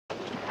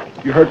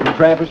You heard from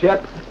Trampas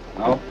yet?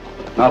 No,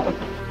 nothing.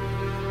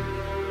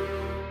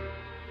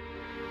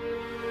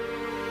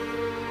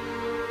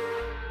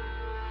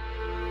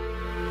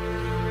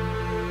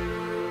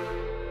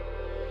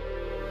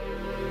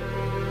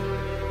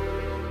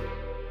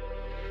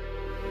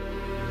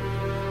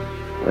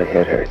 My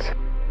head hurts.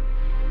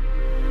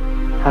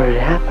 How did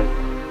it happen?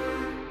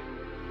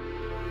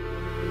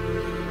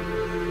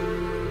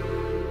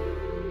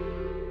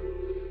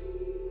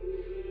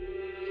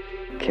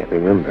 Can't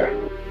remember.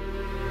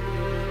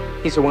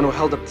 He's the one who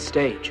held up the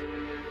stage.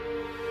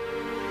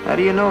 How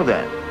do you know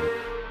that?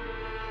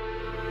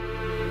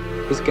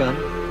 His gun.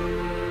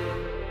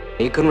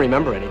 He couldn't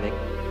remember anything.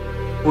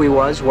 Who he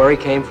was, where he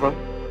came from.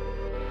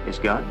 His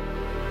gun?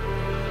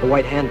 The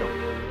white handle.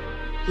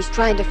 He's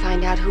trying to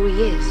find out who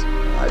he is.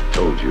 I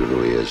told you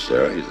who he is,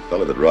 Sarah. He's the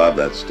fellow that robbed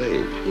that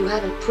stage. You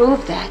haven't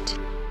proved that.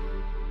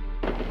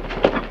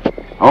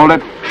 Hold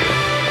it.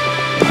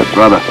 My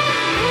brother.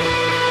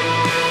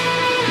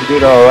 You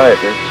did all right,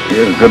 huh?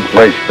 Here's a good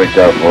place picked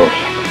out for us.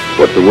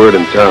 What's the word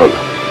in town?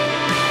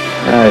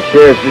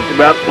 Sheriff's just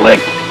about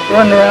licked.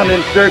 Running around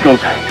in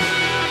circles.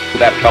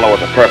 That fellow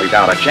was a perfect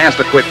out. A chance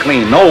to quit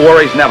clean. No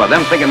worries, never.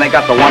 Them thinking they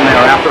got the one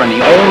they're after, and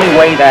the only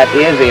way that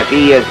is if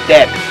he is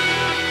dead.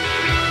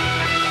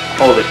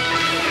 Hold it.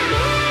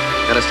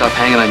 Gotta stop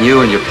hanging on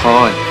you and your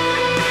pa and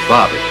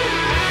Bobby.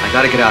 I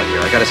gotta get out of here.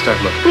 I gotta start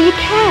looking. Well, you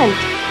can't.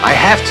 I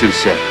have to,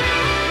 Seth.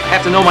 I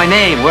have to know my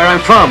name, where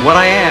I'm from, what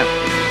I am.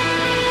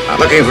 I'm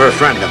looking for a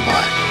friend of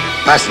mine.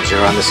 Passenger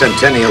on the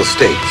Centennial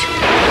stage.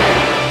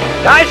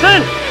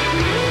 Tyson!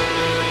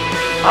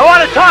 I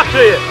want to talk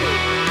to you.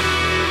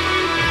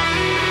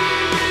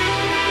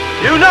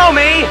 You know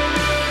me.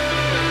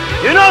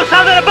 You know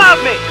something about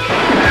me.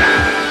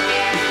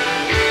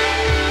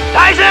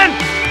 Tyson!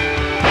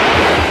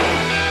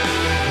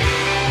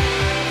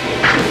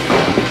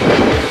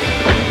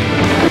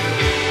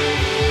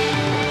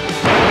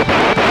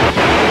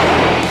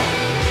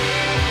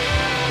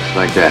 Just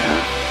like that, huh?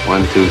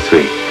 1, 2,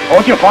 3.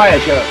 Hold your fire,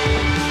 Sheriff.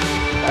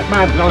 That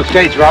man's no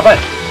stage robber.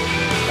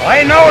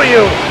 I know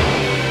you.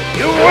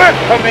 You work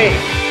for me.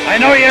 I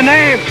know your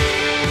name.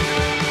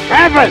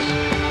 Trampas.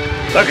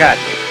 Look at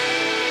me.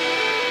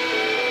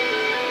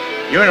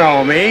 You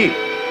know me.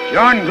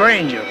 John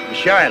Granger from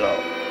Shiloh.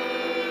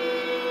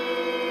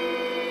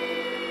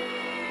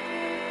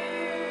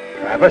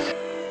 Trampas.